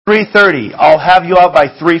3:30. I'll have you out by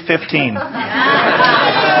 3:15.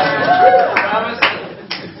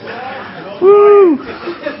 Woo!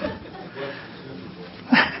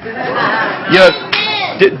 You know,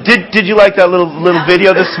 did you like that little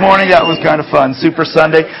video this morning? That was kind of fun. Super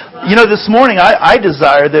Sunday. You know, this morning I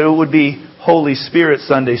desire that it would be Holy Spirit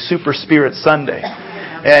Sunday, Super Spirit Sunday.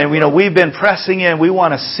 And, you know, we've been pressing in. We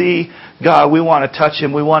want to see God. We want to touch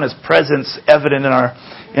Him. We want His presence evident in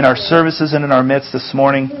our services and in our midst this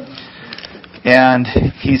morning. And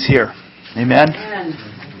He's here. Amen?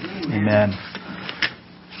 Amen.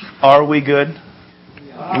 Are we good?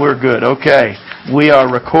 We're good. Okay. We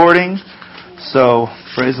are recording. So,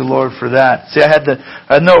 praise the Lord for that. See, I had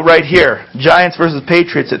a note right here. Giants versus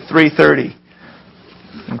Patriots at 3:30.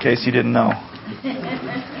 In case you didn't know.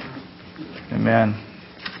 Amen.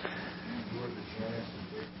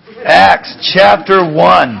 Acts chapter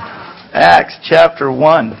 1. Acts chapter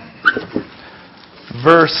 1.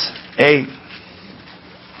 Verse 8.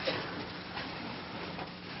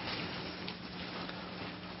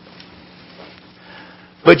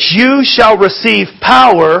 But you shall receive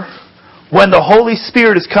power when the Holy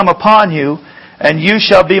Spirit has come upon you, and you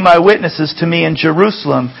shall be my witnesses to me in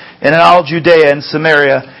Jerusalem, and in all Judea and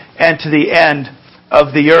Samaria, and to the end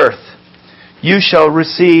of the earth. You shall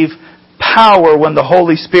receive power when the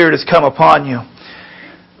Holy Spirit has come upon you.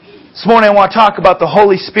 This morning I want to talk about the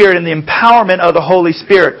Holy Spirit and the empowerment of the Holy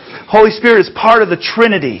Spirit. Holy Spirit is part of the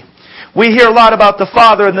Trinity. We hear a lot about the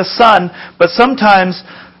Father and the Son, but sometimes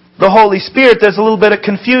the Holy Spirit, there's a little bit of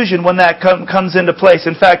confusion when that comes into place.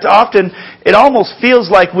 In fact, often it almost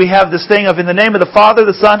feels like we have this thing of in the name of the Father,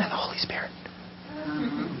 the Son, and the Holy Spirit.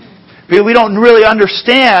 We don't really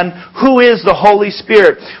understand who is the Holy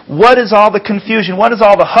Spirit. What is all the confusion? What is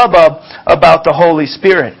all the hubbub about the Holy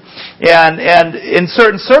Spirit? And in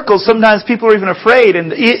certain circles, sometimes people are even afraid in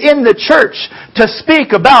the church to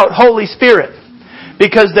speak about Holy Spirit.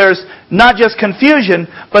 Because there's not just confusion,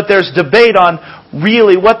 but there's debate on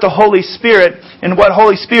really what the Holy Spirit and what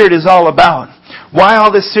Holy Spirit is all about. Why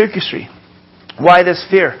all this circusry? Why this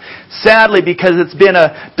fear? Sadly, because it's been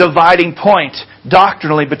a dividing point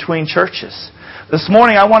doctrinally between churches. This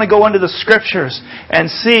morning I want to go into the Scriptures and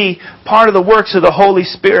see part of the works of the Holy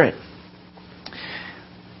Spirit.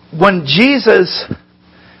 When Jesus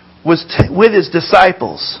was with His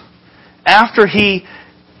disciples, after He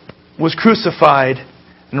was crucified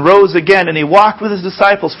and rose again, and He walked with His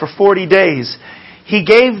disciples for 40 days, He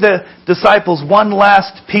gave the disciples one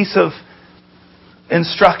last piece of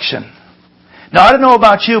instruction. Now, I don't know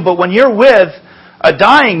about you, but when you're with a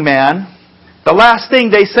dying man, the last thing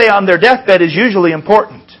they say on their deathbed is usually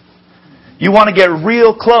important. You want to get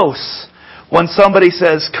real close when somebody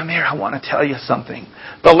says, "Come here, I want to tell you something."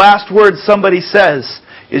 The last word somebody says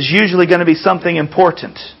is usually going to be something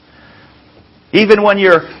important. Even when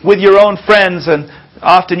you're with your own friends, and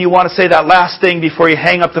often you want to say that last thing before you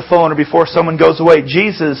hang up the phone or before someone goes away.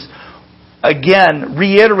 Jesus, again,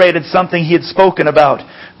 reiterated something He had spoken about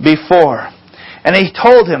before. And He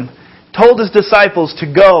told His disciples to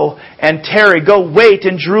go and tarry, go wait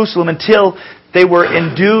in Jerusalem until they were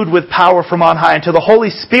endued with power from on high, until the Holy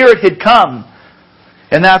Spirit had come.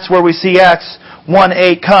 And that's where we see Acts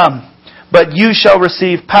 1:8 come. But you shall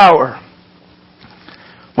receive power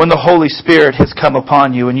when the Holy Spirit has come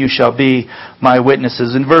upon you, and you shall be my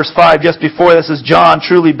witnesses. In verse 5, just before this, is John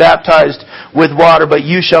truly baptized with water, but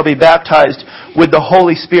you shall be baptized with the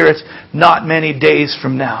Holy Spirit not many days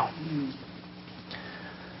from now.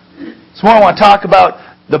 So I want to talk about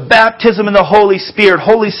the baptism in the Holy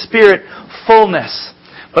Spirit fullness.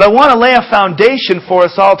 But I want to lay a foundation for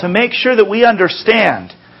us all to make sure that we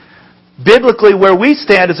understand biblically where we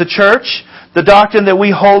stand as a church, the doctrine that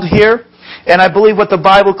we hold here, and I believe what the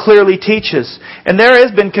Bible clearly teaches. And there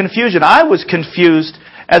has been confusion. I was confused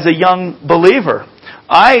as a young believer.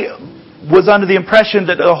 I was under the impression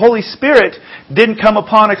that the Holy Spirit didn't come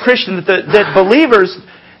upon a Christian, that believers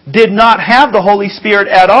did not have the Holy Spirit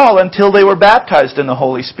at all until they were baptized in the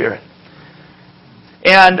Holy Spirit.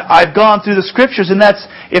 And I've gone through the Scriptures, and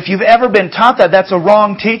if you've ever been taught that, that's a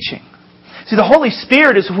wrong teaching. See, the Holy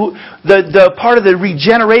Spirit is the part of the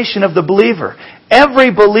regeneration of the believer. Every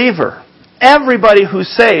believer, everybody who's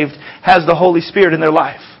saved has the Holy Spirit in their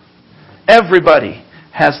life. Everybody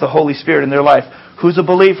has the Holy Spirit in their life. Who's a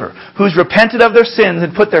believer, who's repented of their sins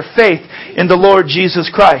and put their faith in the Lord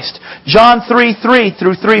Jesus Christ. John 3:3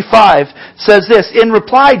 through 3:5 says this, "In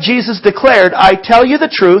reply, Jesus declared, I tell you the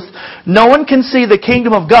truth, no one can see the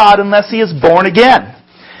kingdom of God unless he is born again.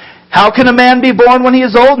 How can a man be born when he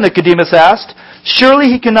is old?" Nicodemus asked. Surely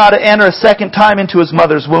he cannot enter a second time into his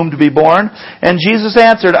mother's womb to be born. And Jesus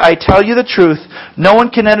answered, I tell you the truth, no one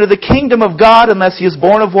can enter the kingdom of God unless he is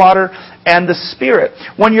born of water and the Spirit.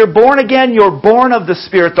 When you're born again, you're born of the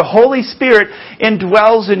Spirit. The Holy Spirit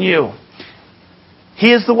indwells in you.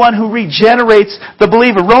 He is the one who regenerates the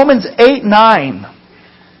believer. Romans 8:9.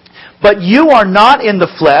 But you are not in the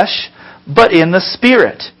flesh, but in the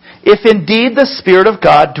Spirit, if indeed the Spirit of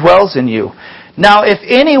God dwells in you. Now, if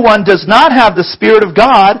anyone does not have the Spirit of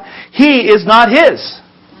God, he is not his.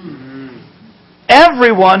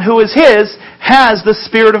 Everyone who is his has the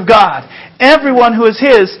Spirit of God. Everyone who is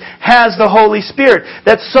his has the Holy Spirit.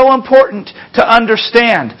 That's so important to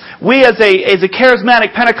understand. We as a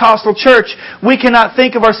charismatic Pentecostal church, we cannot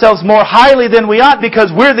think of ourselves more highly than we ought because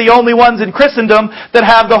we're the only ones in Christendom that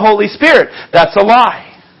have the Holy Spirit. That's a lie.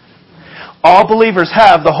 All believers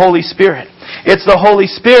have the Holy Spirit. It's the Holy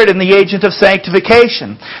Spirit and the agent of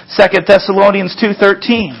sanctification. 2 Thessalonians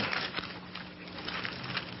 2:13.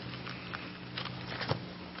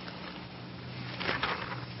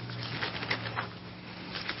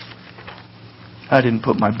 I didn't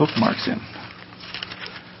put my bookmarks in.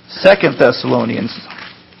 2 Thessalonians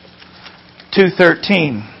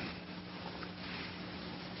 2:13.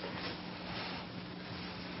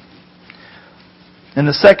 In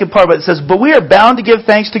the second part, it says, But we are bound to give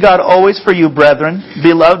thanks to God always for you, brethren,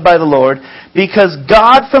 beloved by the Lord, because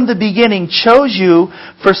God from the beginning chose you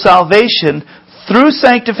for salvation through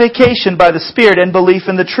sanctification by the Spirit and belief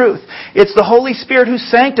in the truth. It's the Holy Spirit who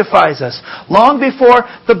sanctifies us. Long before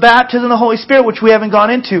the baptism of the Holy Spirit, which we haven't gone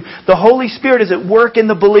into, the Holy Spirit is at work in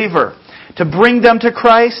the believer to bring them to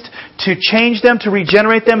Christ, to change them, to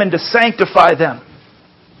regenerate them, and to sanctify them.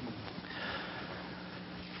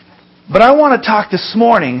 But I want to talk this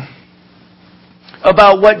morning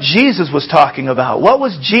about what Jesus was talking about. What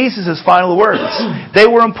was Jesus' final words? They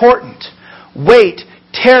were important. Wait,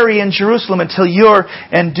 tarry in Jerusalem until you're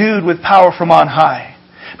endued with power from on high.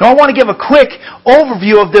 Now I want to give a quick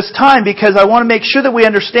overview of this time because I want to make sure that we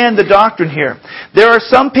understand the doctrine here. There are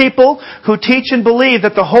some people who teach and believe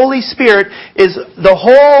that the Holy Spirit is, the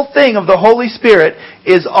whole thing of the Holy Spirit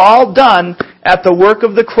is all done at the work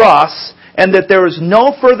of the cross, and that there is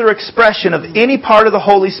no further expression of any part of the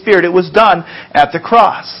Holy Spirit. It was done at the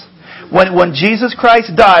cross. When Jesus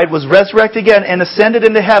Christ died, was resurrected again, and ascended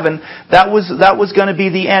into heaven, that was going to be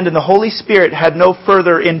the end, and the Holy Spirit had no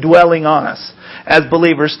further indwelling on us as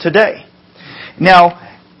believers today. Now,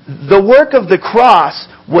 the work of the cross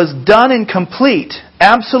was done and complete,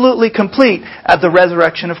 absolutely complete, at the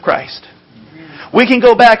resurrection of Christ. We can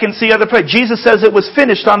go back and see other places. Jesus says it was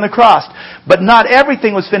finished on the cross. But not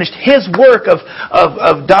everything was finished. His work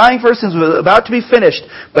of dying for sins was about to be finished.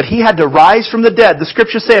 But He had to rise from the dead. The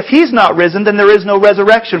Scriptures say if He's not risen, then there is no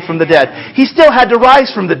resurrection from the dead. He still had to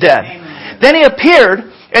rise from the dead. Then He appeared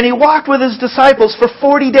and He walked with His disciples for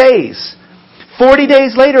 40 days. 40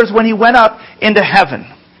 days later is when He went up into heaven.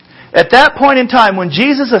 At that point in time, when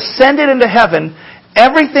Jesus ascended into heaven,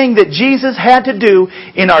 everything that Jesus had to do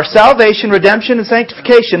in our salvation, redemption, and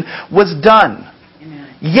sanctification was done.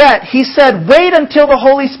 Amen. Yet, He said, wait until the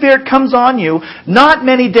Holy Spirit comes on you, not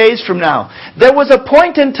many days from now. There was a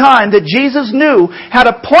point in time that Jesus knew, had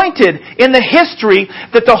appointed in the history,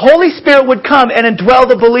 that the Holy Spirit would come and indwell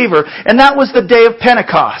the believer, and that was the day of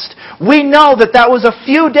Pentecost. We know that that was a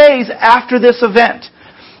few days after this event,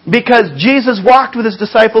 because Jesus walked with His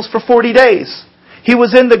disciples for 40 days. He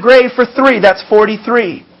was in the grave for 3. That's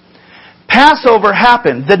 43. Passover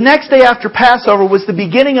happened. The next day after Passover was the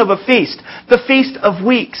beginning of a feast. The Feast of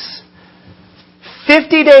Weeks.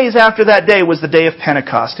 50 days after that day was the day of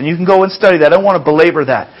Pentecost. And you can go and study that. I don't want to belabor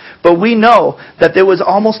that. But we know that there was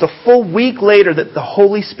almost a full week later that the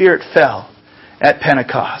Holy Spirit fell at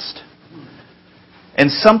Pentecost.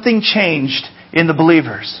 And something changed in the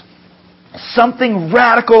believers. Something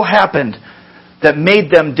radical happened that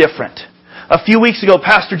made them different. A few weeks ago,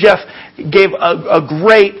 Pastor Jeff gave a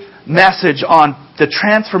great message on the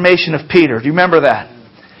transformation of Peter. Do you remember that?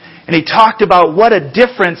 And he talked about what a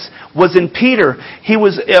difference was in Peter. He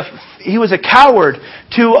was a coward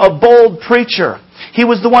to a bold preacher. He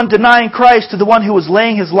was the one denying Christ to the one who was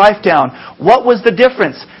laying his life down. What was the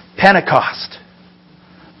difference? Pentecost.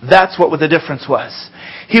 That's what the difference was.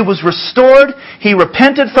 He was restored. He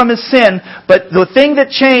repented from his sin. But the thing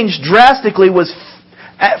that changed drastically was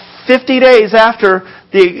 50 days after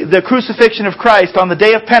the crucifixion of Christ, on the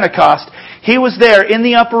day of Pentecost, He was there in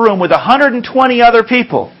the upper room with 120 other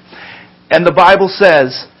people. And the Bible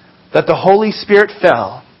says that the Holy Spirit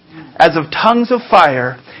fell as of tongues of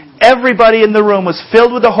fire. Everybody in the room was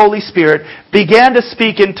filled with the Holy Spirit, began to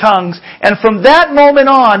speak in tongues, and from that moment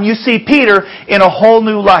on, you see Peter in a whole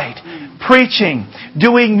new light, preaching,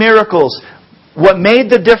 doing miracles. What made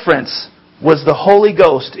the difference was the Holy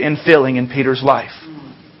Ghost infilling in Peter's life.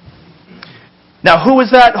 Now, who was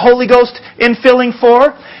that Holy Ghost infilling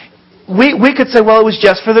for? We could say, well, it was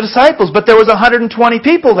just for the disciples, but there was 120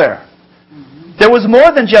 people there. There was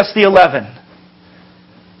more than just the 11.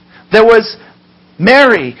 There was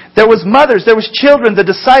Mary, there was mothers, there was children, the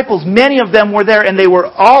disciples, many of them were there, and they were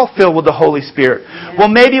all filled with the Holy Spirit. Well,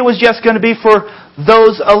 maybe it was just going to be for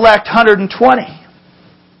those elect 120.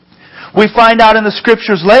 We find out in the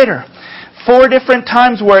Scriptures later, 4 different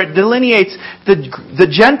times where it delineates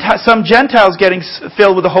some Gentiles getting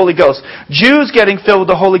filled with the Holy Ghost, Jews getting filled with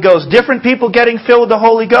the Holy Ghost, different people getting filled with the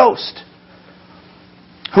Holy Ghost.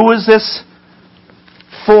 Who was this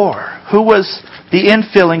for? Who was the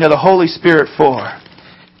infilling of the Holy Spirit for?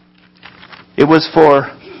 It was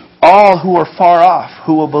for all who are far off,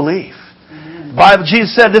 who will believe. Bible,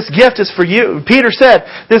 Jesus said, this gift is for you. Peter said,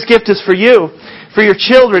 this gift is for you, for your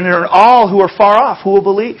children, and all who are far off, who will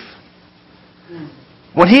believe.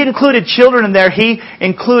 When he included children in there, he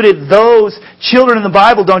included those. Children in the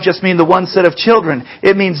Bible don't just mean the one set of children.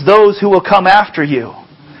 It means those who will come after you.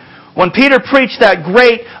 When Peter preached that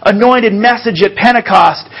great anointed message at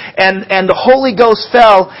Pentecost, and the Holy Ghost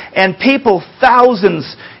fell, and people,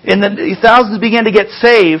 thousands began to get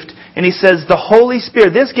saved, and he says, the Holy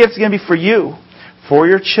Spirit, this gift is going to be for you, for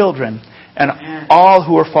your children, and all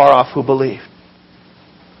who are far off who believe.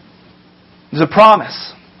 There's a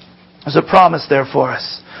promise. There's a promise there for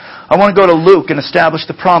us. I want to go to Luke and establish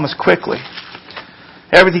the promise quickly.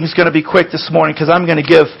 Everything's going to be quick this morning because I'm going to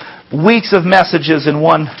give weeks of messages in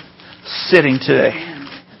one sitting today.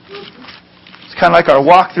 It's kind of like our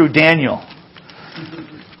walk through Daniel.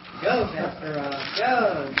 Go, Pastor Rob,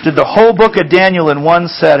 go. Did the whole book of Daniel in one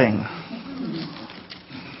setting.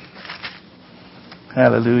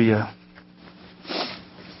 Hallelujah.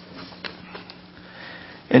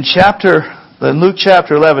 In Luke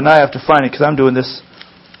chapter 11, I have to find it because I'm doing this.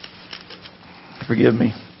 Forgive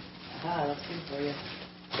me. That's good for you.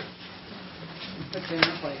 Put you in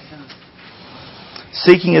a place, huh?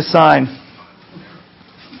 Seeking a sign.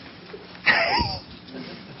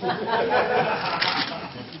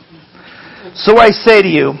 So I say to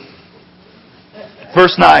you,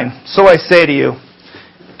 verse 9, so I say to you,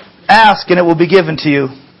 ask and it will be given to you,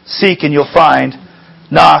 seek and you'll find,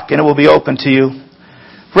 knock and it will be open to you.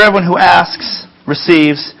 For everyone who asks,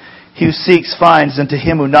 receives, he who seeks, finds, and to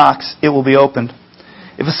him who knocks, it will be opened.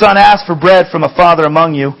 If a son asks for bread from a father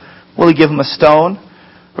among you, will he give him a stone?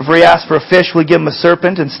 Or if he asks for a fish, will he give him a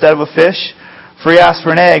serpent instead of a fish? If he asks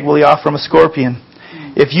for an egg, will he offer him a scorpion?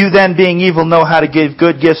 If you then, being evil, know how to give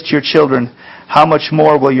good gifts to your children, how much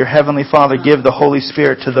more will your heavenly Father give the Holy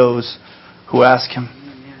Spirit to those who ask him?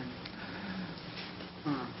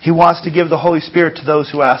 He wants to give the Holy Spirit to those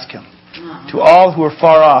who ask him. To all who are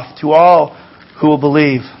far off, to all who will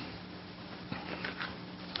believe.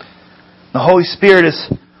 The Holy Spirit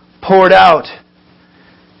is poured out.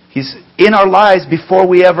 He's in our lives before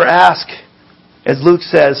we ever ask. As Luke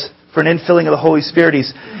says, for an infilling of the Holy Spirit,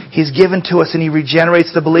 He's given to us and He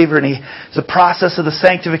regenerates the believer, and it's a process of the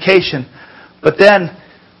sanctification. But then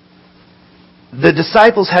the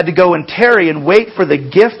disciples had to go and tarry and wait for the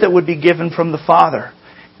gift that would be given from the Father,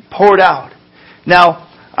 poured out. Now,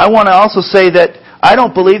 I want to also say that I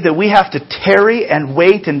don't believe that we have to tarry and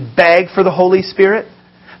wait and beg for the Holy Spirit.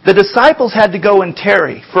 The disciples had to go and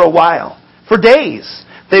tarry for a while, for days.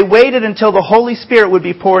 They waited until the Holy Spirit would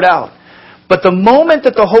be poured out. But the moment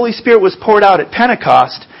that the Holy Spirit was poured out at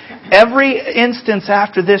Pentecost, every instance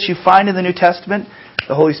after this you find in the New Testament,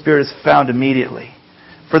 the Holy Spirit is found immediately.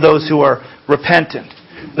 For those who are repentant,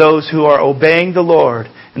 those who are obeying the Lord,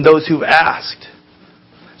 and those who've asked.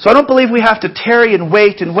 So I don't believe we have to tarry and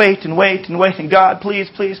wait and wait and wait and wait. And God, please,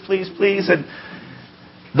 please, please, please. And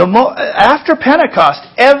after Pentecost,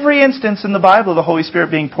 every instance in the Bible of the Holy Spirit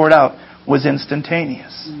being poured out was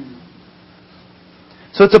instantaneous.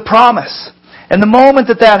 So it's a promise. And the moment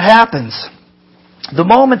that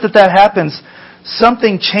happens,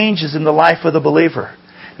 something changes in the life of the believer.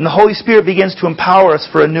 And the Holy Spirit begins to empower us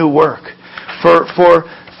for a new work. For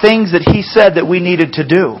things that He said that we needed to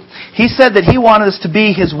do. He said that He wanted us to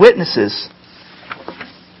be His witnesses.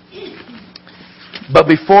 But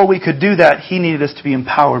before we could do that, He needed us to be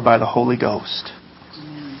empowered by the Holy Ghost.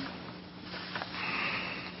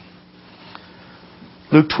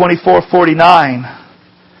 Luke 24:49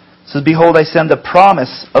 says, behold, I send the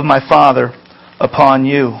promise of my Father upon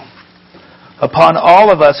you, upon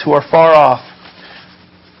all of us who are far off,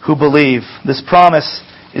 who believe. This promise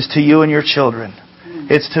is to you and your children.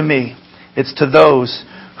 It's to me. It's to those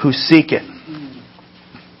who seek it.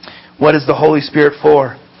 What is the Holy Spirit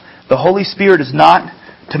for? The Holy Spirit is not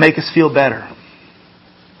to make us feel better.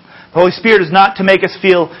 The Holy Spirit is not to make us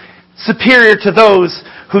feel superior to those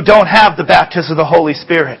who don't have the baptism of the Holy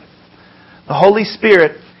Spirit. The Holy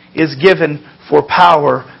Spirit is given for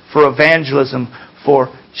power, for evangelism, for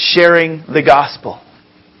sharing the gospel.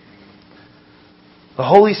 The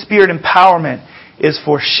Holy Spirit empowerment is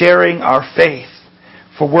for sharing our faith,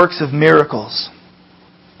 for works of miracles.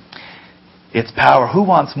 It's power. Who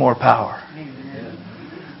wants more power?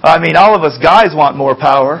 I mean, all of us guys want more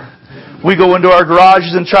power. We go into our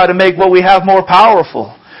garages and try to make what we have more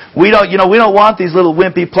powerful. We don't want these little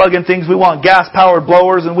wimpy plug-in things. We want gas-powered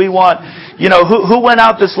blowers, and we want, who went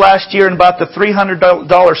out this last year and bought the $300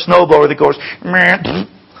 snowblower that goes,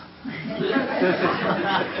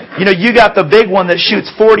 you got the big one that shoots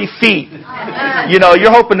 40 feet.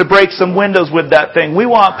 You're hoping to break some windows with that thing. We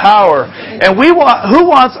want power. And who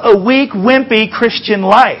wants a weak, wimpy Christian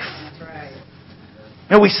life?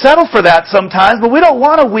 We settle for that sometimes, but we don't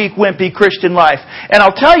want a weak, wimpy Christian life. And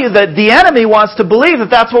I'll tell you that the enemy wants to believe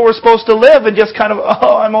that that's what we're supposed to live and just kind of,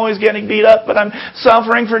 I'm always getting beat up, but I'm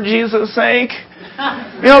suffering for Jesus' sake.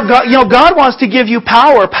 God wants to give you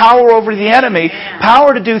power over the enemy,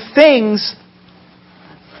 power to do things,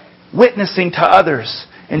 witnessing to others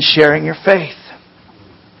and sharing your faith.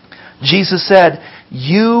 Jesus said,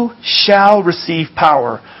 "You shall receive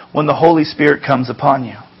power when the Holy Spirit comes upon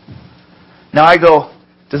you." Now I go,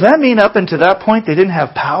 does that mean up until that point they didn't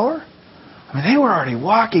have power? I mean, they were already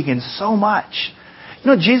walking in so much.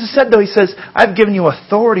 Jesus said, though, He says, I've given you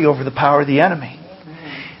authority over the power of the enemy.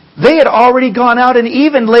 They had already gone out and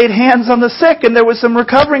even laid hands on the sick, and there was some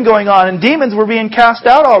recovering going on, and demons were being cast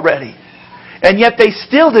out already. And yet they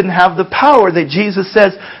still didn't have the power that Jesus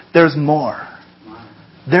says, there's more.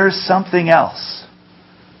 There's something else.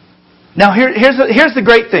 Now here's the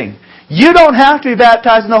great thing. You don't have to be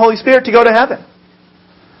baptized in the Holy Spirit to go to heaven.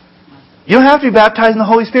 You don't have to be baptized in the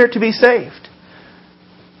Holy Spirit to be saved.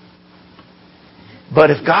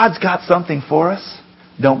 But if God's got something for us,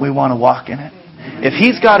 don't we want to walk in it? If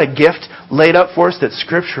He's got a gift laid up for us that's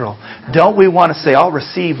scriptural, don't we want to say, I'll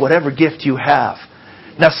receive whatever gift you have?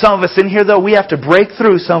 Now, some of us in here, though, we have to break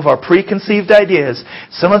through some of our preconceived ideas,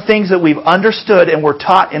 some of the things that we've understood and were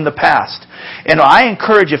taught in the past. And I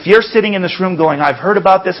encourage, if you're sitting in this room going, I've heard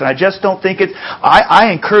about this and I just don't think it,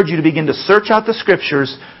 I encourage you to begin to search out the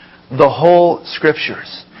Scriptures, the whole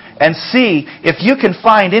Scriptures, and see if you can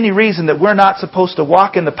find any reason that we're not supposed to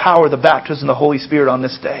walk in the power of the baptism of the Holy Spirit on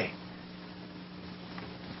this day.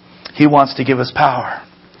 He wants to give us power.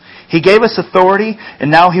 He gave us authority, and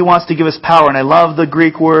now He wants to give us power. And I love the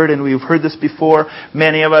Greek word, and we've heard this before,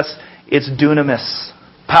 many of us. It's dunamis.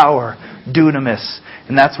 Power. Dunamis.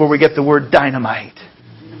 And that's where we get the word dynamite.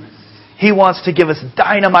 He wants to give us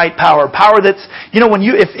dynamite power. Power that's,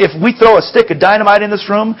 if we throw a stick of dynamite in this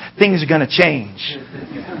room, things are going to change.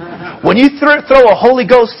 When you throw a Holy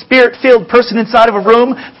Ghost, Spirit-filled person inside of a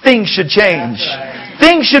room, things should change.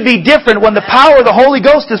 Things should be different when the power of the Holy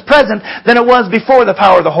Ghost is present than it was before the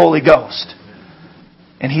power of the Holy Ghost.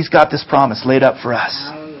 And He's got this promise laid up for us.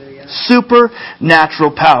 Hallelujah.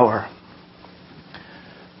 Supernatural power.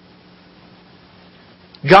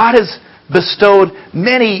 God has bestowed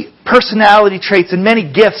many personality traits and many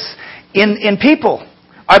gifts in people.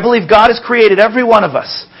 I believe God has created every one of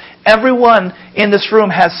us. Everyone in this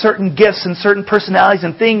room has certain gifts and certain personalities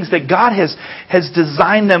and things that God has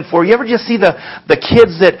designed them for. You ever just see the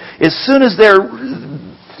kids that as soon as they're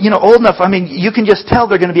old enough, you can just tell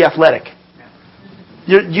they're going to be athletic.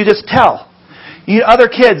 You just tell. Other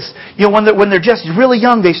kids, when they're just really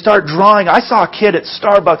young, they start drawing. I saw a kid at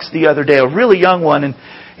Starbucks the other day, a really young one,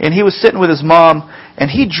 and he was sitting with his mom,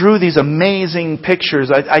 and he drew these amazing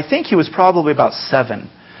pictures. I think he was probably about 7.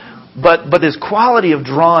 But his quality of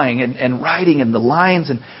drawing and writing and the lines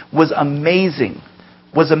was amazing.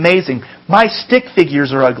 My stick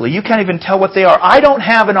figures are ugly. You can't even tell what they are. I don't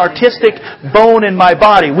have an artistic bone in my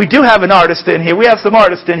body. We do have an artist in here. We have some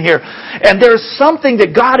artists in here. And there's something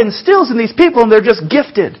that God instills in these people, and they're just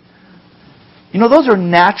gifted. Those are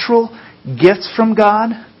natural gifts from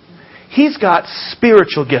God. He's got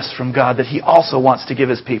spiritual gifts from God that He also wants to give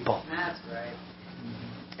His people. That's right.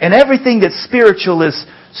 And everything that's spiritual is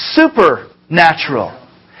supernatural.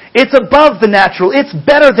 It's above the natural. It's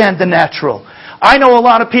better than the natural. I know a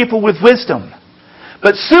lot of people with wisdom,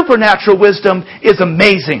 but supernatural wisdom is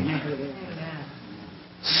amazing.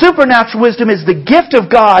 Supernatural wisdom is the gift of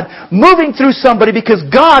God moving through somebody because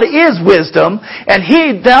God is wisdom, and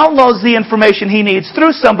He downloads the information He needs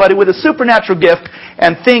through somebody with a supernatural gift,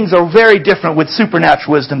 and things are very different with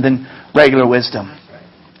supernatural wisdom than regular wisdom.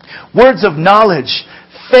 Words of knowledge,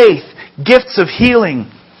 faith, gifts of healing,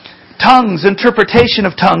 tongues, interpretation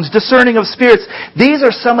of tongues, discerning of spirits. These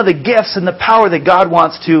are some of the gifts and the power that God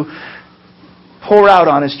wants to pour out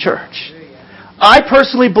on His church. I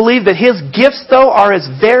personally believe that His gifts, though, are as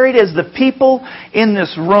varied as the people in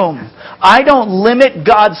this room. I don't limit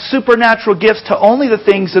God's supernatural gifts to only the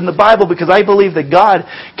things in the Bible, because I believe that God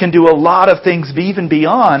can do a lot of things even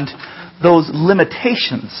beyond those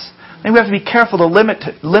limitations. I think we have to be careful to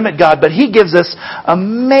limit God, but He gives us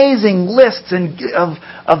amazing lists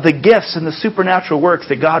of the gifts and the supernatural works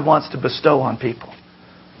that God wants to bestow on people.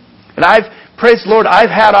 And praise the Lord, I've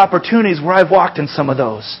had opportunities where I've walked in some of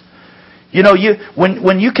those. You know,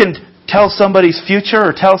 when you can tell somebody's future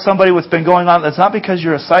or tell somebody what's been going on, that's not because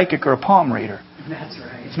you're a psychic or a palm reader. That's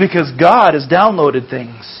right. It's because God has downloaded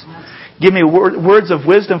things. Give me words of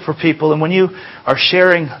wisdom for people. And when you are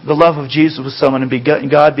sharing the love of Jesus with someone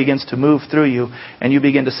and God begins to move through you, and you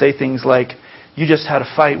begin to say things like, you just had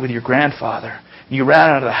a fight with your grandfather. You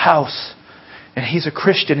ran out of the house. And he's a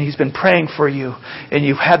Christian. He's been praying for you. And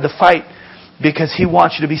you've had the fight because he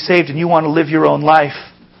wants you to be saved and you want to live your own life.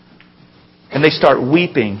 And they start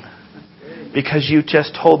weeping because you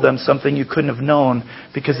just told them something you couldn't have known,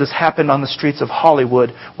 because this happened on the streets of Hollywood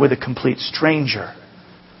with a complete stranger.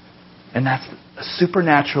 And that's a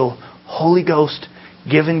supernatural, Holy Ghost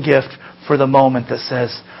given gift for the moment that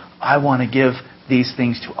says, I want to give these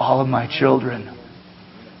things to all of my children.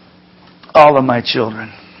 All of my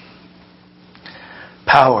children.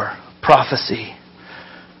 Power, prophecy,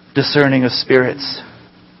 discerning of spirits.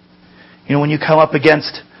 You know, when you come up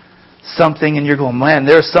against something and you're going, man,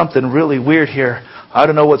 there's something really weird here. I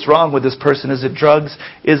don't know what's wrong with this person. Is it drugs?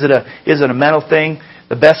 Is it a mental thing?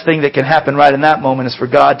 The best thing that can happen right in that moment is for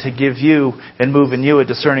God to give you and move in you a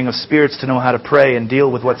discerning of spirits to know how to pray and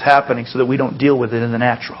deal with what's happening so that we don't deal with it in the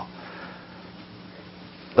natural.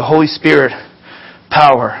 The Holy Spirit,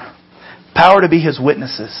 power. Power to be His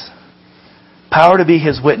witnesses. Power to be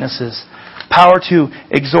His witnesses. Power to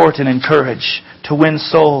exhort and encourage. To win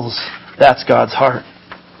souls. That's God's heart.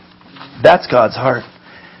 That's God's heart.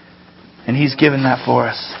 And He's given that for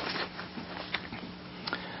us.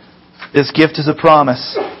 This gift is a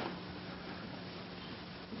promise.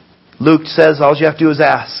 Luke says all you have to do is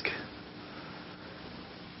ask.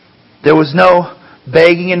 There was no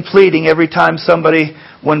begging and pleading every time somebody,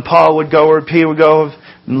 when Paul would go or Peter would go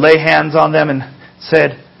and lay hands on them and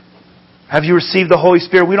said, have you received the Holy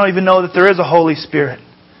Spirit? We don't even know that there is a Holy Spirit.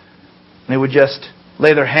 And they would just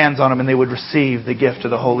lay their hands on them and they would receive the gift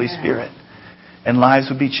of the Holy Spirit. And lives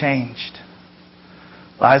would be changed.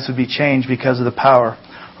 Lives would be changed because of the power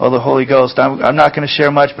of the Holy Ghost. I'm not going to share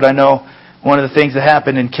much, but I know one of the things that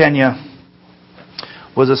happened in Kenya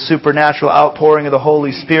was a supernatural outpouring of the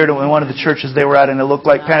Holy Spirit in one of the churches they were at, and it looked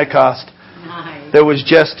like Pentecost. There was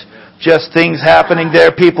just things happening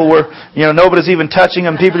there. People were, nobody's even touching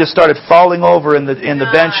them. People just started falling over in the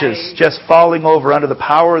benches, just falling over under the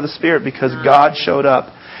power of the Spirit because God showed up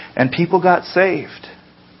and people got saved.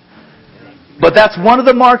 But that's one of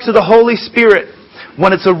the marks of the Holy Spirit.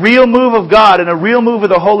 When it's a real move of God and a real move of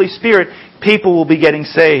the Holy Spirit, people will be getting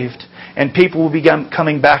saved. And people will be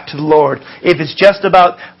coming back to the Lord. If it's just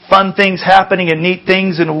about fun things happening and neat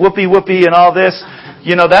things and whoopee and all this,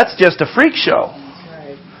 that's just a freak show.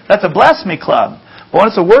 That's a blasphemy club. But when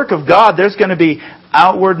it's a work of God, there's going to be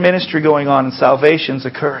outward ministry going on and salvations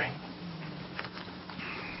occurring.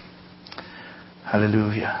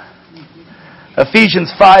 Hallelujah.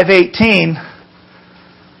 Ephesians 5:18.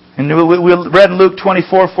 And we read in Luke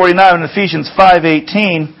 24:49 and Ephesians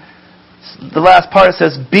 5:18. The last part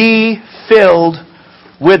says, be filled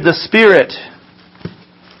with the Spirit.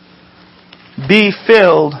 Be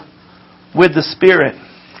filled with the Spirit.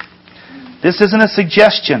 This isn't a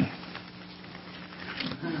suggestion.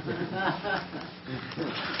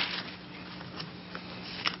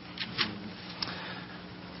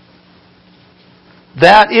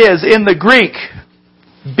 That is, in the Greek,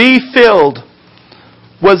 be filled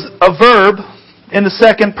was a verb in the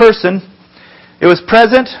second person. It was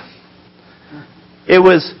present. It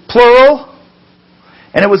was plural,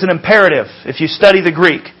 and it was an imperative. If you study the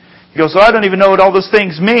Greek, you go, so I don't even know what all those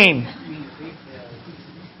things mean.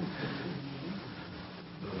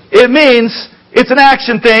 It means it's an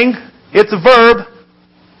action thing. It's a verb.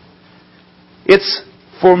 It's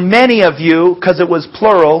for many of you, because it was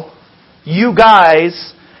plural, you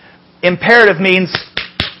guys, imperative means,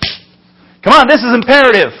 come on, this is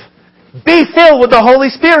imperative. Be filled with the Holy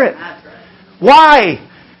Spirit. Why?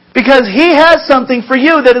 Because He has something for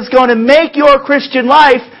you that is going to make your Christian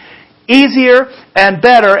life easier and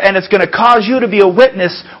better, and it's going to cause you to be a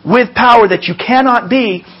witness with power that you cannot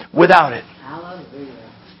be without it. Hallelujah.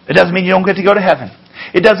 It doesn't mean you don't get to go to heaven.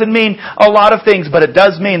 It doesn't mean a lot of things, but it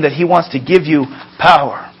does mean that He wants to give you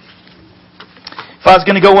power. If I was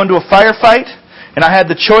going to go into a firefight and I had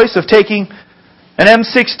the choice of taking an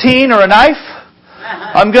M16 or a knife,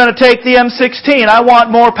 I'm going to take the M16. I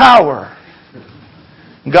want more power.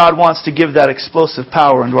 God wants to give that explosive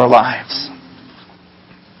power into our lives.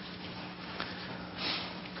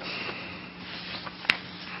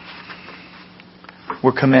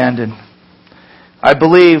 We're commanded. I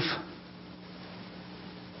believe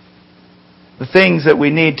the things that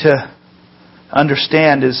we need to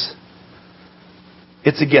understand is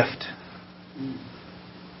it's a gift.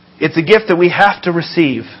 It's a gift that we have to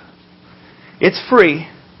receive. It's free.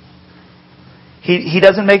 He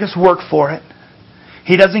doesn't make us work for it.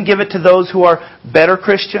 He doesn't give it to those who are better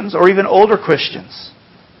Christians or even older Christians.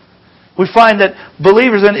 We find that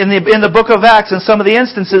believers in the book of Acts, in some of the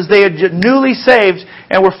instances, they are newly saved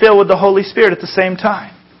and were filled with the Holy Spirit at the same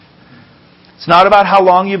time. It's not about how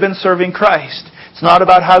long you've been serving Christ. It's not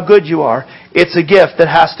about how good you are. It's a gift that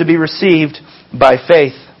has to be received by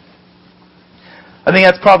faith. I think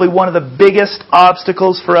that's probably one of the biggest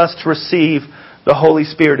obstacles for us to receive the Holy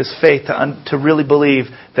Spirit is faith, to really believe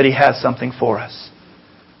that He has something for us.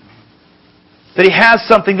 That He has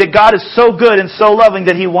something, that God is so good and so loving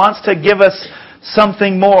that He wants to give us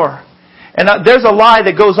something more. And there's a lie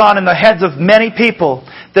that goes on in the heads of many people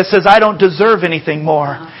that says, I don't deserve anything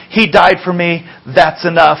more. He died for me. That's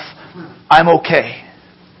enough. I'm okay.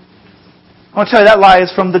 I want to tell you, that lie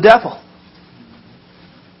is from the devil.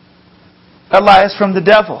 That lie is from the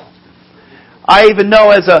devil. I even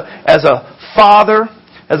know as a father,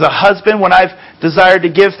 as a husband, when I've desired to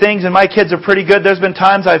give things, and my kids are pretty good, there's been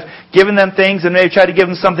times I've given them things and maybe tried to give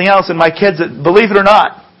them something else, and my kids, believe it or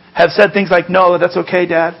not, have said things like, no, that's okay,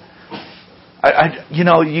 Dad.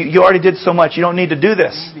 You already did so much. You don't need to do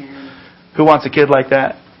this. Who wants a kid like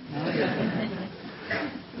that?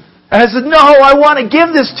 And I said, no, I want to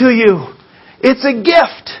give this to you. It's a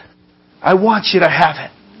gift. I want you to have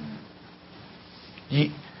it.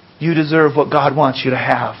 You deserve what God wants you to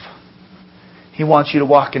have. He wants you to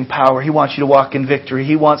walk in power. He wants you to walk in victory.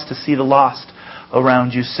 He wants to see the lost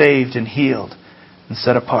around you saved and healed and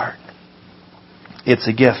set apart. It's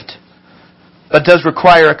a gift. But it does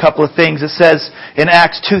require a couple of things. It says in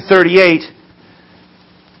Acts 2:38,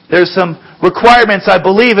 there's some requirements, I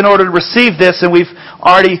believe, in order to receive this, and we've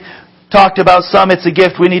already talked about some. It's a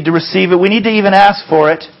gift. We need to receive it. We need to even ask for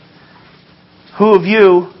it. Who of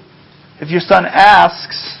you, if your son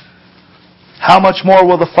asks, how much more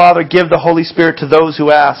will the Father give the Holy Spirit to those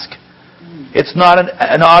who ask? It's not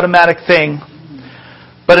an automatic thing.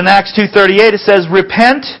 But in Acts 2:38 it says,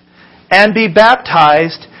 repent and be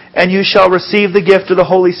baptized, and you shall receive the gift of the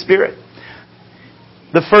Holy Spirit.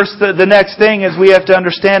 The next thing is we have to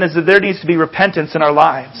understand is that there needs to be repentance in our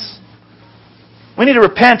lives. We need to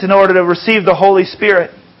repent in order to receive the Holy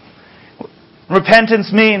Spirit.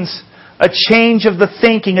 Repentance means a change of the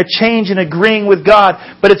thinking, a change in agreeing with God.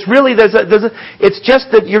 But it's really, it's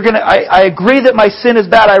just that you're I agree that my sin is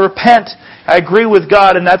bad. I repent. I agree with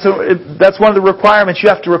God, and that's one of the requirements. You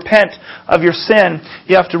have to repent of your sin.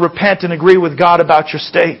 You have to repent and agree with God about your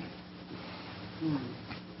state.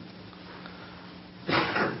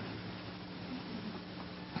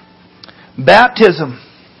 Baptism.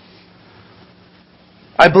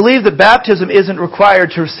 I believe that baptism isn't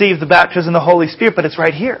required to receive the baptism of the Holy Spirit, but it's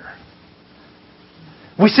right here.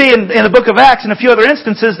 We see in the book of Acts and a few other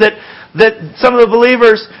instances that some of the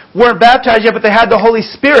believers weren't baptized yet, but they had the Holy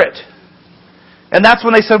Spirit. And that's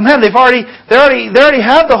when they said, man, they already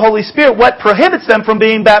have the Holy Spirit. What prohibits them from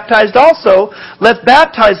being baptized also? Let's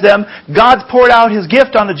baptize them. God's poured out His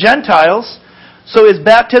gift on the Gentiles. So is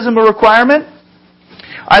baptism a requirement?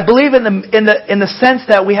 I believe in the sense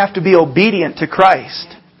that we have to be obedient to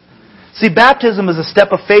Christ. See, baptism is a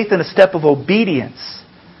step of faith and a step of obedience.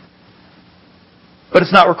 But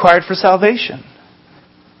it's not required for salvation.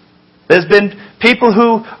 There's been people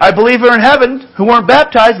who, I believe, are in heaven who weren't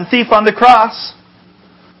baptized. The thief on the cross.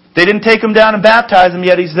 They didn't take him down and baptize him,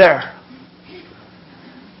 yet he's there.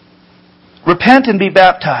 Repent and be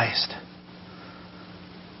baptized.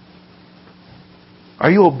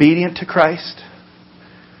 Are you obedient to Christ?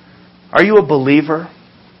 Are you a believer?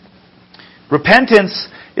 Repentance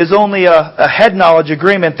is only a head knowledge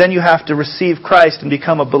agreement. Then you have to receive Christ and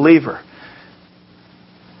become a believer.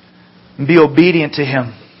 And be obedient to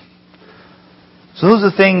Him. So those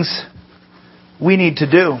are things we need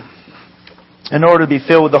to do in order to be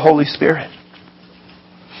filled with the Holy Spirit.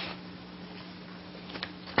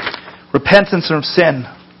 Repentance from sin.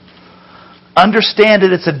 Understand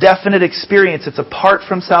that it's a definite experience. It's apart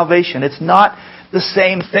from salvation. It's not the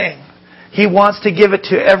same thing. He wants to give it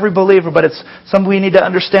to every believer, but it's something we need to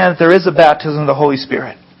understand that there is a baptism of the Holy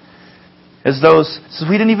Spirit. As those says,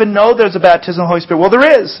 we didn't even know there's a baptism of the Holy Spirit. Well,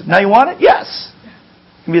 there is. Now you want it? Yes.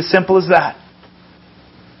 It can be as simple as that.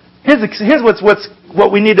 Here's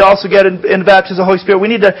what we need to also get in the baptism of the Holy Spirit. We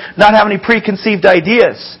need to not have any preconceived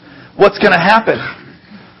ideas. What's going to happen?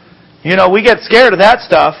 You know, we get scared of that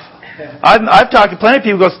stuff. I've talked to plenty of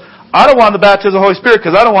people who goes, I don't want the baptism of the Holy Spirit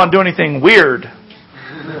because I don't want to do anything weird.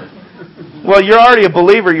 Well, you're already a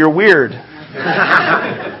believer. You're weird.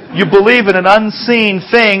 You believe in an unseen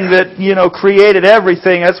thing that, created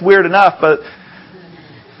everything. That's weird enough, but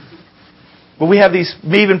we have these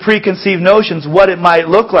even preconceived notions what it might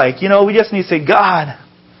look like. We just need to say, God,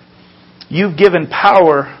 you've given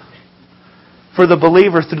power for the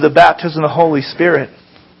believer through the baptism of the Holy Spirit.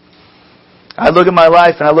 I look at my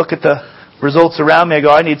life and I look at the results around me. I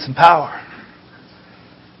go, I need some power.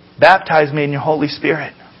 Baptize me in your Holy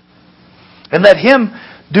Spirit. And let Him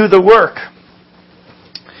do the work.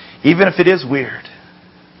 Even if it is weird.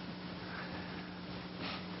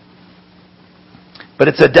 But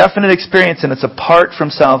it's a definite experience and it's apart from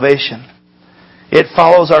salvation. It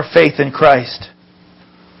follows our faith in Christ.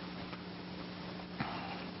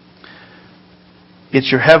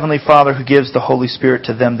 It's your Heavenly Father who gives the Holy Spirit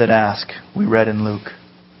to them that ask. We read in Luke.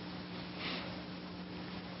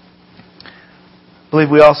 I believe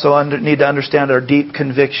we also need to understand our deep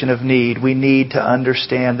conviction of need. We need to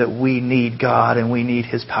understand that we need God and we need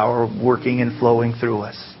His power working and flowing through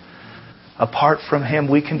us. Apart from Him,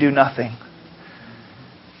 we can do nothing.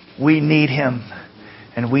 We need Him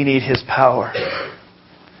and we need His power. I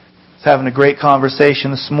was having a great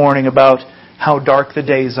conversation this morning about how dark the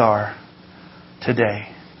days are today.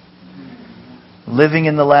 Living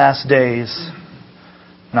in the last days.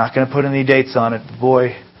 I'm not going to put any dates on it.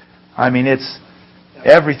 Boy,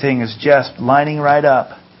 everything is just lining right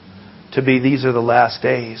up to be these are the last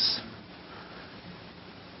days.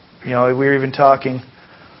 We were even talking,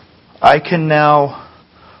 I can now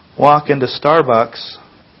walk into Starbucks,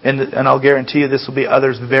 and I'll guarantee you this will be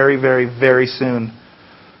others very, very, very soon.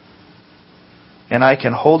 And I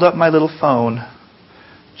can hold up my little phone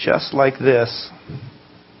just like this,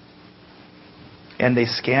 and they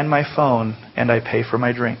scan my phone and I pay for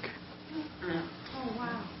my drink.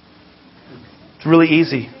 It's really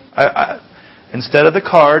easy. Instead of the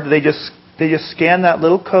card, they just scan that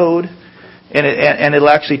little code, and it'll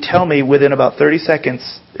actually tell me within about 30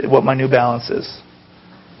 seconds what my new balance is.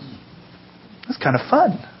 That's kind of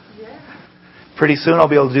fun. Pretty soon I'll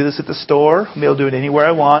be able to do this at the store. I'll be able to do it anywhere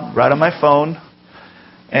I want, right on my phone.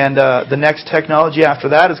 And the next technology after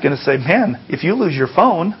that is going to say, man, if you lose your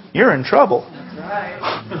phone, you're in trouble. That's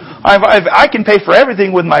right. I can pay for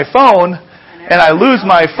everything with my phone, and I lose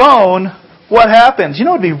my phone. What happens? You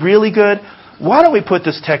know what would be really good? Why don't we put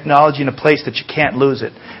this technology in a place that you can't lose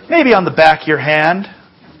it? Maybe on the back of your hand.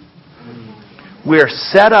 We're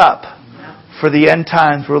set up for the end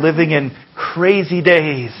times. We're living in crazy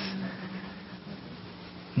days.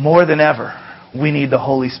 More than ever, we need the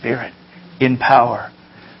Holy Spirit in power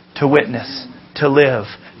to witness, to live,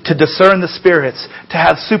 to discern the spirits, to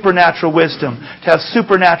have supernatural wisdom, to have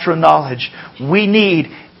supernatural knowledge. We need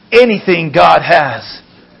anything God has.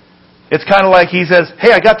 It's kind of like He says,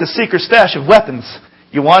 hey, I got this secret stash of weapons.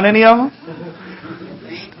 You want any of them?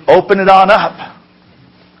 Open it on up.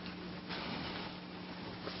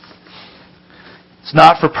 It's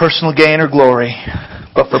not for personal gain or glory,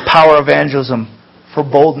 but for power evangelism, for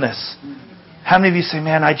boldness. How many of you say,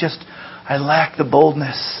 man, I lack the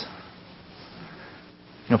boldness?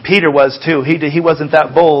 Peter was too. He wasn't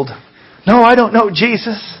that bold. No, I don't know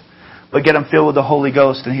Jesus. But get him filled with the Holy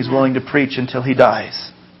Ghost and he's willing to preach until he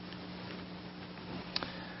dies.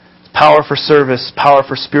 Power for service, power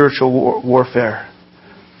for spiritual warfare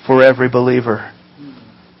for every believer.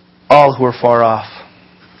 All who are far off.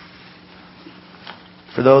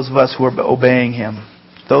 For those of us who are obeying Him.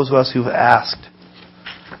 Those of us who have asked.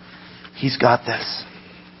 He's got this.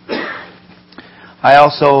 I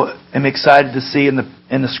also am excited to see in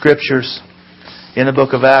the Scriptures, in the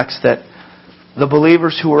book of Acts, that the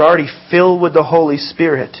believers who were already filled with the Holy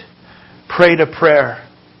Spirit prayed a prayer.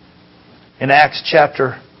 In Acts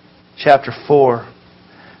chapter 4.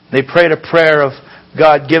 They prayed a prayer of,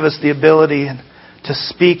 God, give us the ability to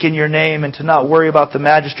speak in your name and to not worry about the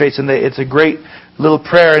magistrates. And it's a great little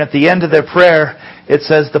prayer. And at the end of their prayer, it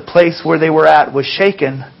says the place where they were at was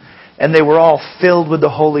shaken and they were all filled with the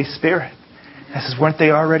Holy Spirit. And it says, weren't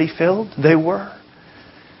they already filled? They were.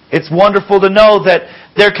 It's wonderful to know that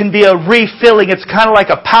there can be a refilling. It's kind of like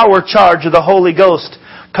a power charge of the Holy Ghost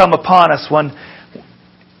come upon us when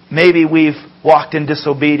maybe we've walked in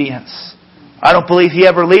disobedience I don't believe He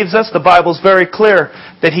ever leaves us. The Bible's very clear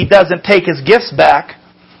that He doesn't take His gifts back.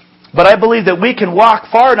 But I believe that we can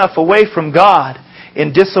walk far enough away from God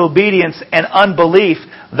in disobedience and unbelief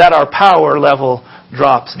that our power level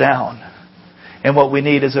drops down. And what we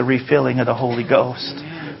need is a refilling of the Holy Ghost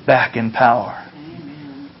back in power.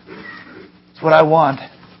 That's what I want.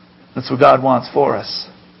 That's what God wants for us.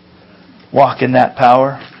 Walk in that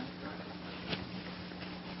power.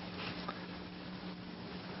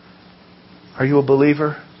 Are you a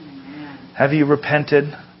believer? Have you repented?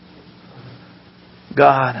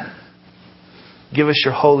 God, give us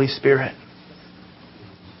your Holy Spirit.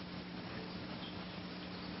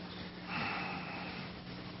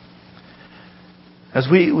 As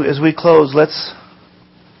we close, let's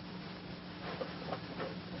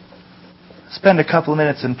spend a couple of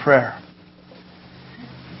minutes in prayer.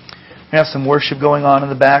 We have some worship going on in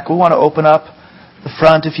the back. We want to open up the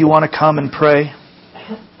front if you want to come and pray.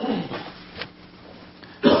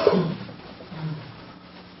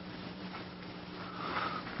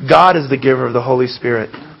 God is the giver of the Holy Spirit.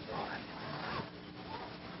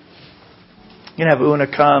 You can have Una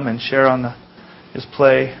come and share on his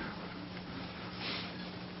play.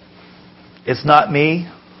 It's not me,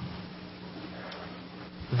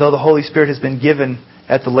 though the Holy Spirit has been given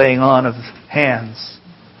at the laying on of hands.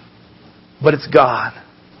 But it's God.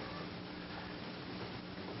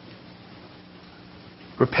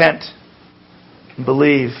 Repent and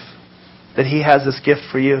believe that He has this gift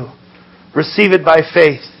for you. Receive it by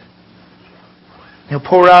faith. He'll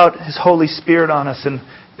pour out His Holy Spirit on us and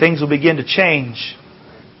things will begin to change.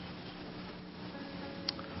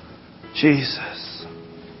 Jesus.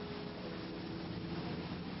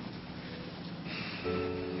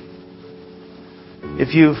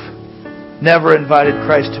 If you've never invited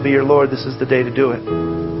Christ to be your Lord, this is the day to do it.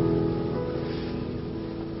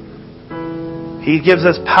 He gives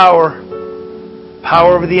us power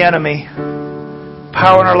over the enemy,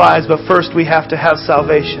 power in our lives, but first we have to have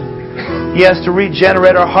salvation. He has to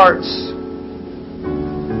regenerate our hearts.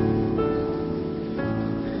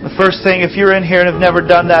 The first thing, if you're in here and have never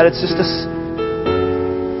done that, it's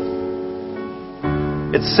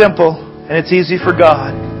simple and it's easy for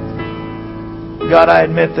God. God, I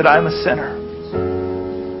admit that I'm a sinner.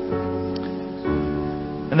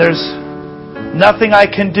 And there's nothing I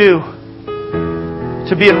can do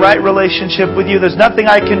to be in right relationship with You. There's nothing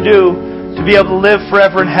I can do to be able to live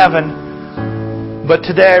forever in heaven. But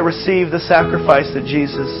today I receive the sacrifice that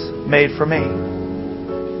Jesus made for me.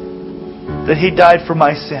 That He died for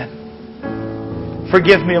my sin.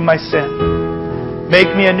 Forgive me of my sin.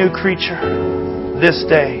 Make me a new creature this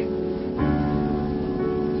day.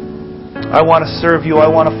 I want to serve You. I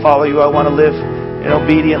want to follow You. I want to live an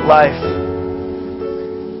obedient life.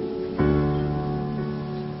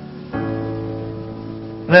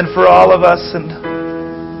 And then for all of us, and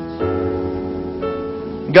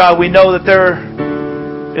God, we know that there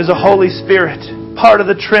is a Holy Spirit, part of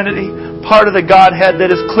the Trinity, part of the Godhead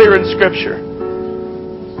that is clear in Scripture.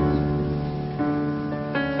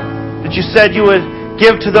 That You said You would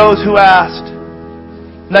give to those who asked.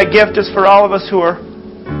 And that gift is for all of us who are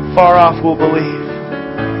far off will believe.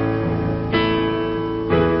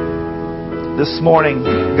 This morning,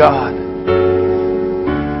 God,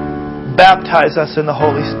 baptize us in the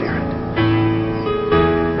Holy Spirit.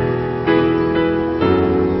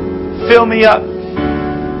 Fill me up.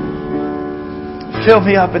 Fill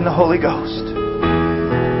me up in the Holy Ghost.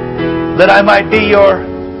 That I might be Your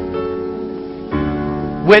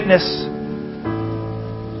witness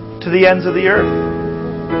to the ends of the earth.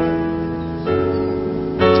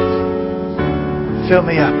 Fill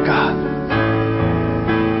me up, God.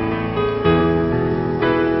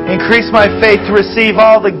 Increase my faith to receive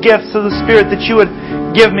all the gifts of the Spirit that You would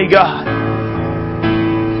give me, God.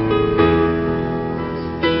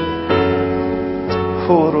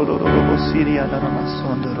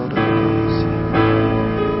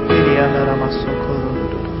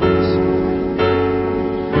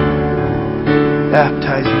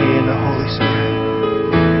 Baptize me in the Holy Spirit.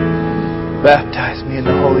 Baptize me in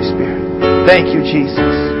the Holy Spirit. Thank You,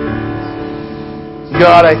 Jesus.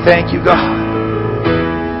 God, I thank You, God.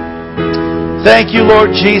 Thank You,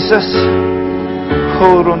 Lord Jesus.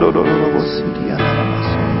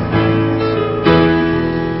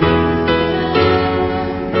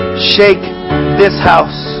 Shake this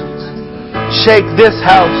house. Shake this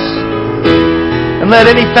house. And let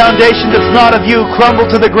any foundation that's not of You crumble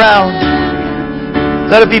to the ground.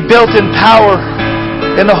 Let it be built in power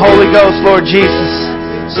in the Holy Ghost, Lord Jesus.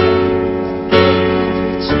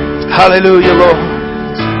 Hallelujah, Lord.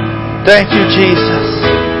 Thank You, Jesus.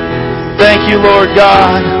 Thank You, Lord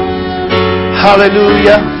God.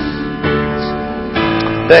 Hallelujah.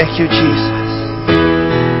 Thank you, Jesus.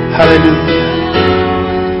 Hallelujah.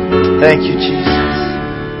 Thank you, Jesus.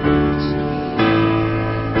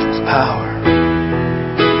 It's power.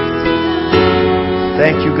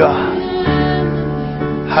 Thank you, God.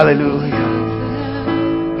 Hallelujah.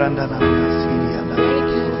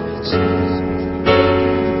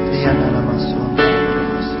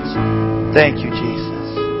 Thank you,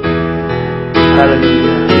 Jesus.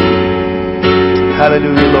 Hallelujah.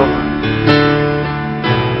 Hallelujah, Lord.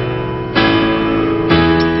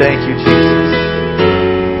 Thank you, Jesus.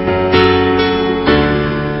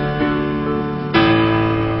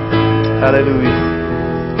 Hallelujah.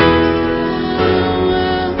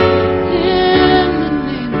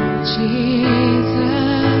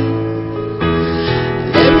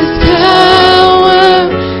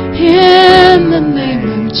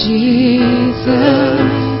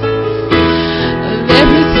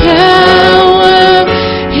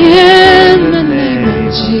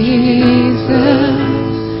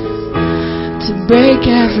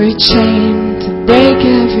 Every chain, to break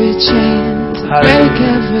every chain, to break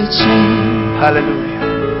every chain. Hallelujah.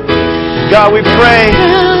 God, we pray.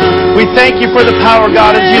 We thank you for the power,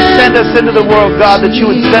 God, as you send us into the world, God, that you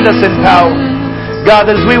would send us in power. God,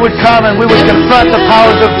 that as we would come and we would confront the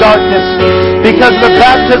powers of darkness, because of the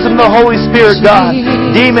baptism of the Holy Spirit, God,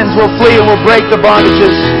 demons will flee and will break the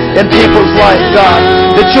bondages in people's life, God.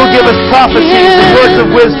 That you'll give us prophecies and words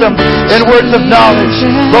of wisdom and words of knowledge.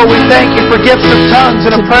 Lord, we thank you for gifts of tongues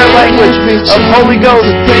and a prayer language of Holy Ghost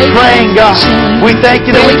praying, God. We thank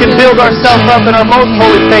you that we can build ourselves up in our most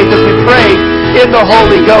holy faith as we pray in the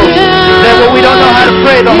Holy Ghost. That when we don't know how to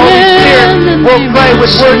pray, the Holy Spirit will pray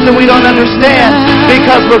with words that we don't understand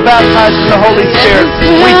because we're baptized in the Holy Spirit.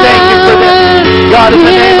 We thank you for this. God, in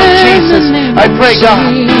the name of Jesus, I pray, God,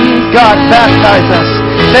 baptize us.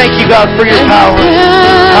 Thank you, God, for your power.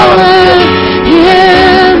 Hallelujah.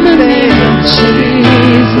 In the name of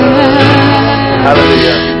Jesus.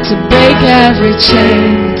 Hallelujah. To break every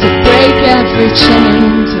chain, to break every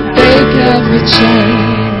chain, to break every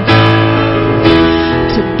chain.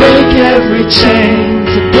 To break every chain,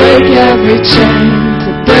 to break every chain,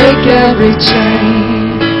 to break every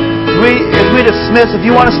chain. As we dismiss, if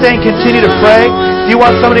you want to stay and continue to pray, if you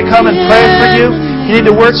want somebody to come and pray for you, you need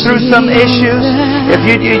to work through some issues, if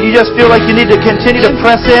you just feel like you need to continue to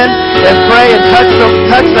press in and pray and touch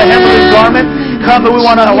the hem of His garment, come, but we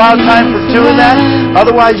want to allow time for doing that.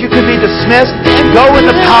 Otherwise, you could be dismissed. Go in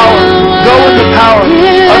the power. Go in the power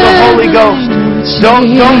of the Holy Ghost. Don't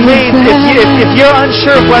leave. If you're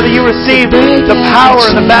unsure of whether you received the power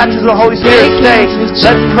and the baptism of the Holy Spirit, stay.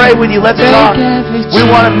 Let's pray with you. Let's talk.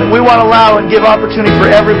 We want to allow and give opportunity for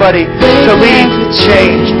everybody to leave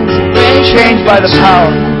changed by the power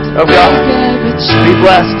of God. Be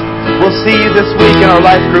blessed. We'll see you this week in our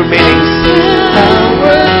life group meetings.